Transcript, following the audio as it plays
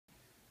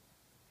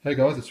Hey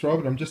guys, it's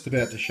Robert. I'm just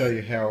about to show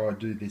you how I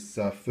do this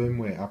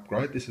firmware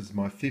upgrade. This is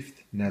my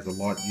 5th Naza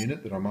Lite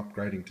unit that I'm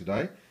upgrading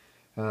today.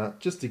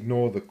 Just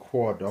ignore the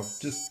quad. I've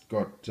just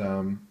got,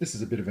 this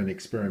is a bit of an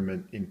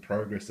experiment in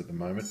progress at the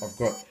moment. I've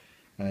got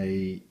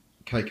a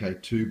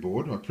KK2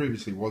 board. I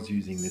previously was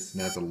using this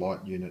Naza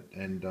Lite unit,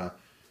 and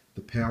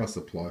the power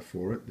supply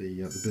for it,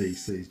 the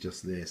BEC is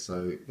just there,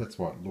 so that's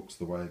why it looks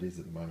the way it is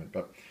at the moment.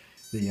 But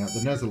the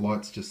Naza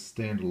Lite's just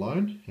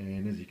standalone,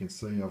 and as you can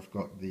see I've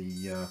got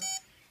the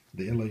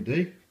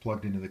LED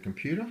plugged into the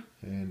computer,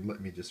 and let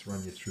me just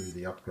run you through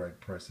the upgrade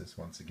process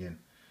once again.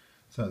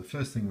 So the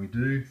first thing we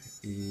do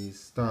is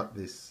start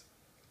this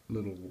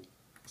little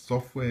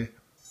software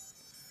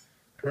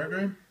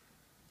program.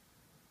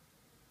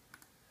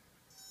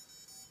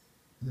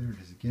 There it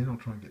is again. I'll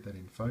try and get that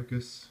in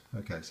focus.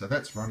 Okay, so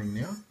that's running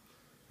now,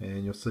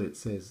 and you'll see it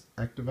says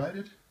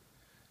activated.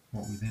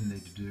 What we then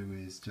need to do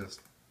is just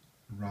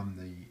run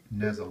the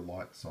Naza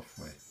Lite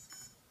software.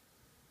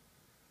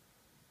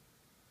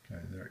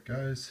 Okay, there it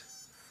goes,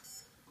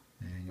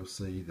 and you'll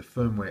see the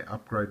firmware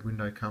upgrade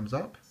window comes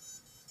up.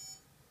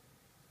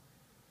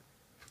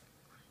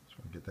 Just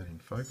want to get that in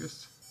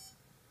focus,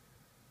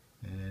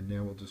 and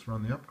now we'll just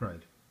run the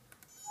upgrade.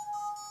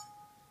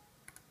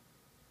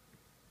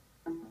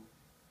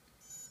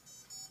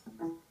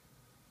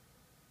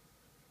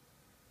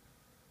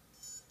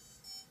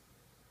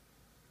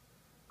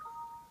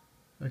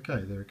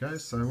 Okay, there it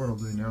goes. So what I'll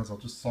do now is I'll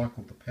just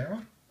cycle the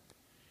power,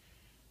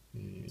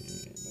 and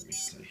let me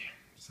see.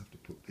 Just have to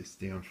put this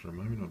down for a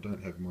moment. I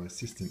don't have my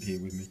assistant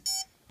here with me.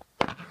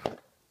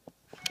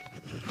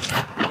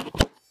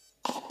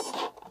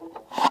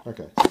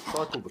 Okay,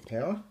 cycle the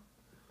power,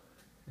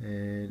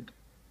 and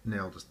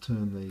now I'll just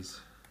turn these,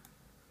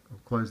 I'll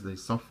close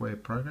these software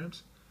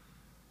programs,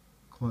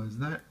 close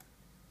that,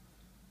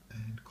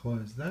 and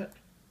close that.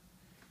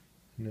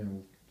 Now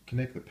we'll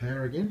connect the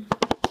power again.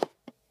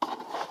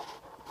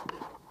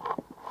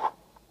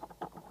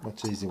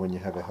 Much easier when you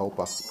have a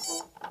helper.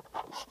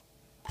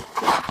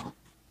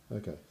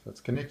 Okay, so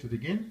it's connected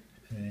again,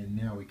 and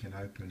now we can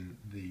open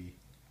the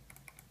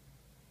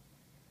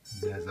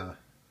NAZA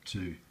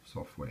 2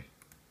 software.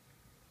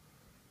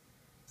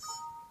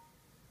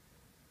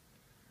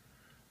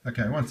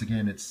 Okay, once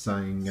again it's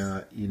saying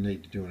you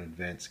need to do an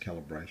advanced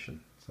calibration,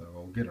 so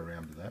I'll get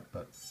around to that,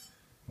 but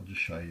I'll just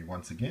show you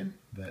once again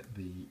that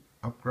the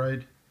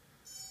upgrade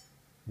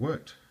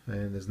worked,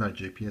 and there's no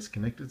GPS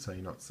connected, so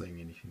you're not seeing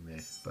anything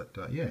there.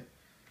 But yeah,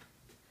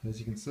 as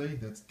you can see,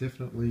 that's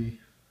definitely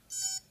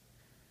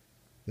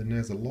the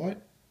Naza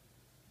Lite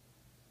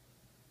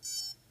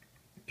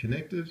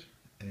connected,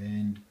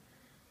 and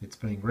it's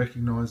being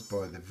recognized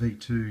by the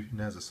V2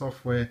 Naza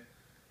software,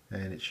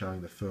 and it's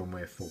showing the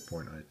firmware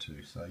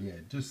 4.02. So yeah,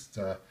 just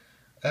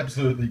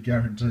absolutely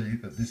guarantee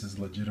that this is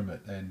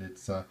legitimate, and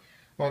it's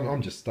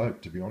I'm just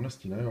stoked, to be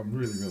honest. You know, I'm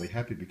really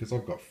happy because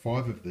I've got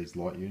 5 of these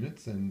Lite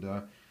units, and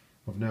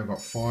I've now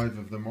got 5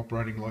 of them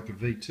operating like a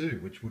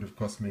V2, which would have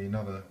cost me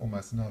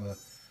almost another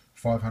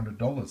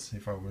 $500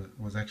 if I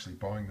was actually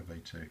buying the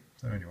V2.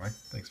 So anyway,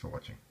 thanks for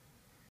watching.